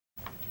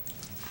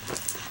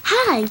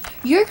Hi,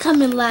 you're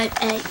coming live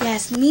at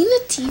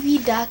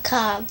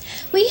YasminaTV.com.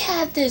 We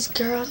have this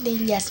girl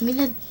named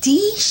Yasmina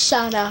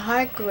Deshauna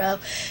Hargrove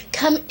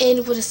come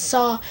in with a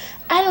song.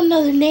 I don't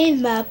know the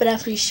name of it, but I'm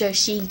pretty sure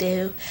she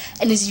do.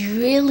 And it's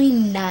really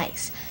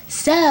nice.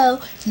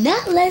 So, now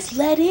let's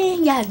let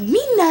in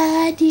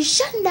Yasmina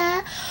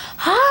Deshauna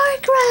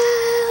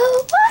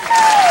Hargrove.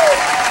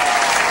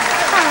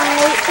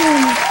 Hi,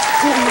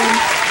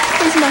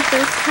 it's my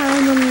first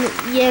time on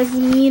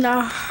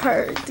Yasmina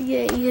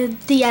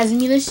the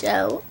Yasmina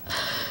show.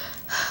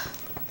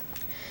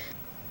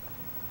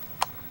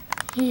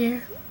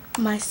 Here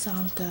my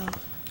song go.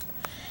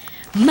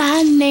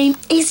 My name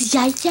is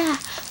Yaya,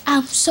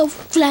 I'm so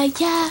fly.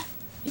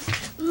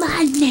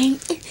 My name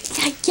is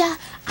Yaya,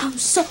 I'm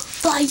so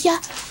fly.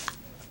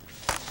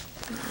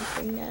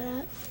 Bring that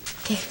up.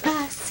 Okay,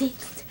 5,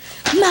 6.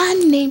 My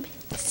name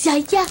is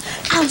Yaya,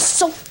 I'm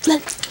so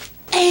fly.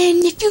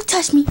 And if you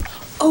touch me,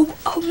 oh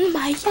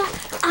my God,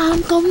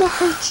 I'm gonna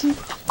hurt you.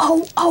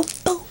 Oh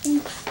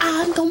boom,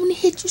 I'm gonna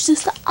hit you,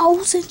 sister.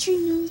 Oh, since you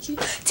knew you,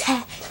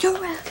 tag your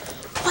up.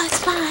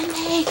 What's my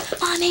name?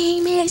 My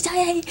name is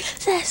Yaya.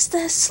 That's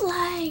the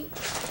slang.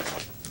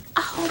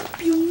 I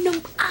hope you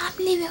know I'm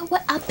living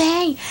with a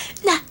bang,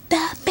 not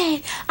the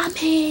bang. I'm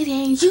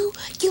hitting you.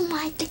 You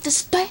might think the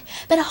threat,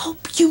 but I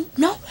hope you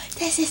know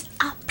this is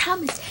a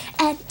promise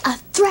and a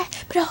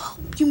threat. But I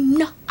hope you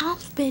know I'm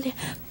spitting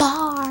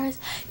bars,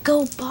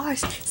 go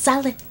bars,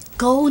 solid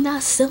gold,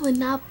 not silver,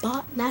 not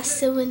bought, not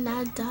silver,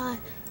 not dot,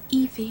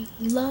 even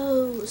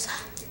lows.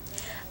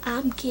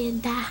 I'm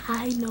getting that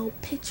high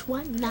note, pitch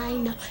 1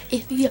 no.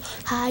 If you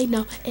high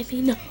note, if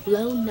you know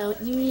low note,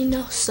 you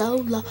know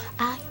solo.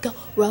 I go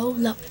roll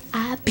low,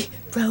 I be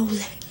rolling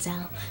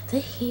down the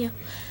hill.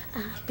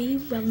 I be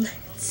rolling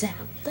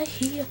down the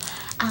hill.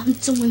 I'm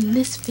doing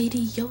this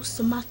video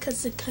so my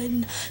cousin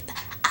couldn't know that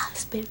I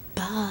spit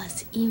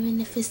bars, even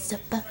if it's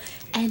about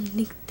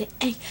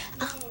anything.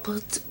 I will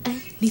do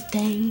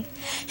anything,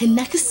 and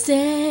I can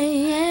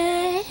sing.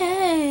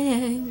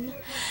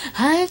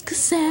 I could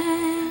say,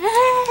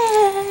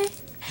 yeah.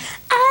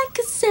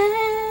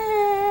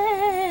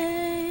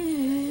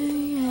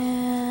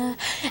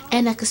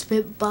 And I could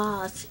spit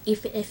bars,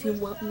 even if you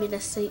want me to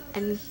say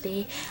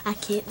anything. I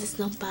can't diss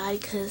nobody,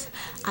 cause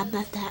I'm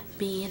not that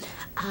mean.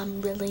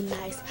 I'm really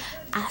nice.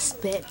 I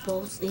spit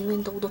both,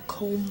 even though the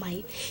cold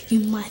might. You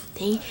might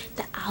think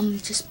that I'm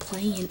just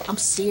playing. I'm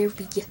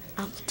serious,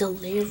 I'm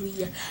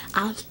delirious,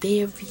 I'm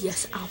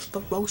various, I'm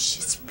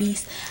ferocious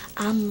beast.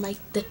 I'm like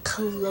the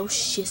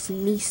Colossus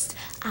niece.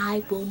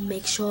 I will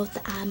make sure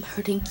that I'm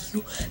hurting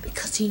you,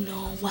 because you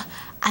know what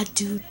I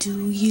do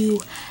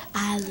you.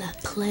 I love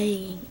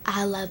playing,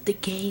 I love the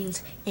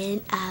games,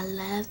 and I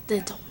love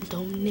the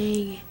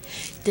name.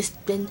 This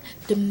been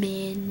the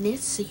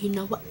minutes, so you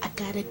know what, I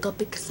gotta go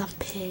because I'm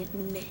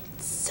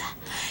penance.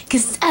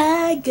 Cause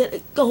I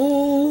gotta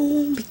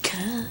go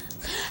because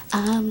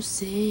I'm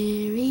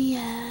serious.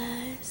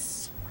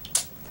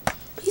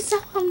 Peace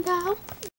out, I'm down.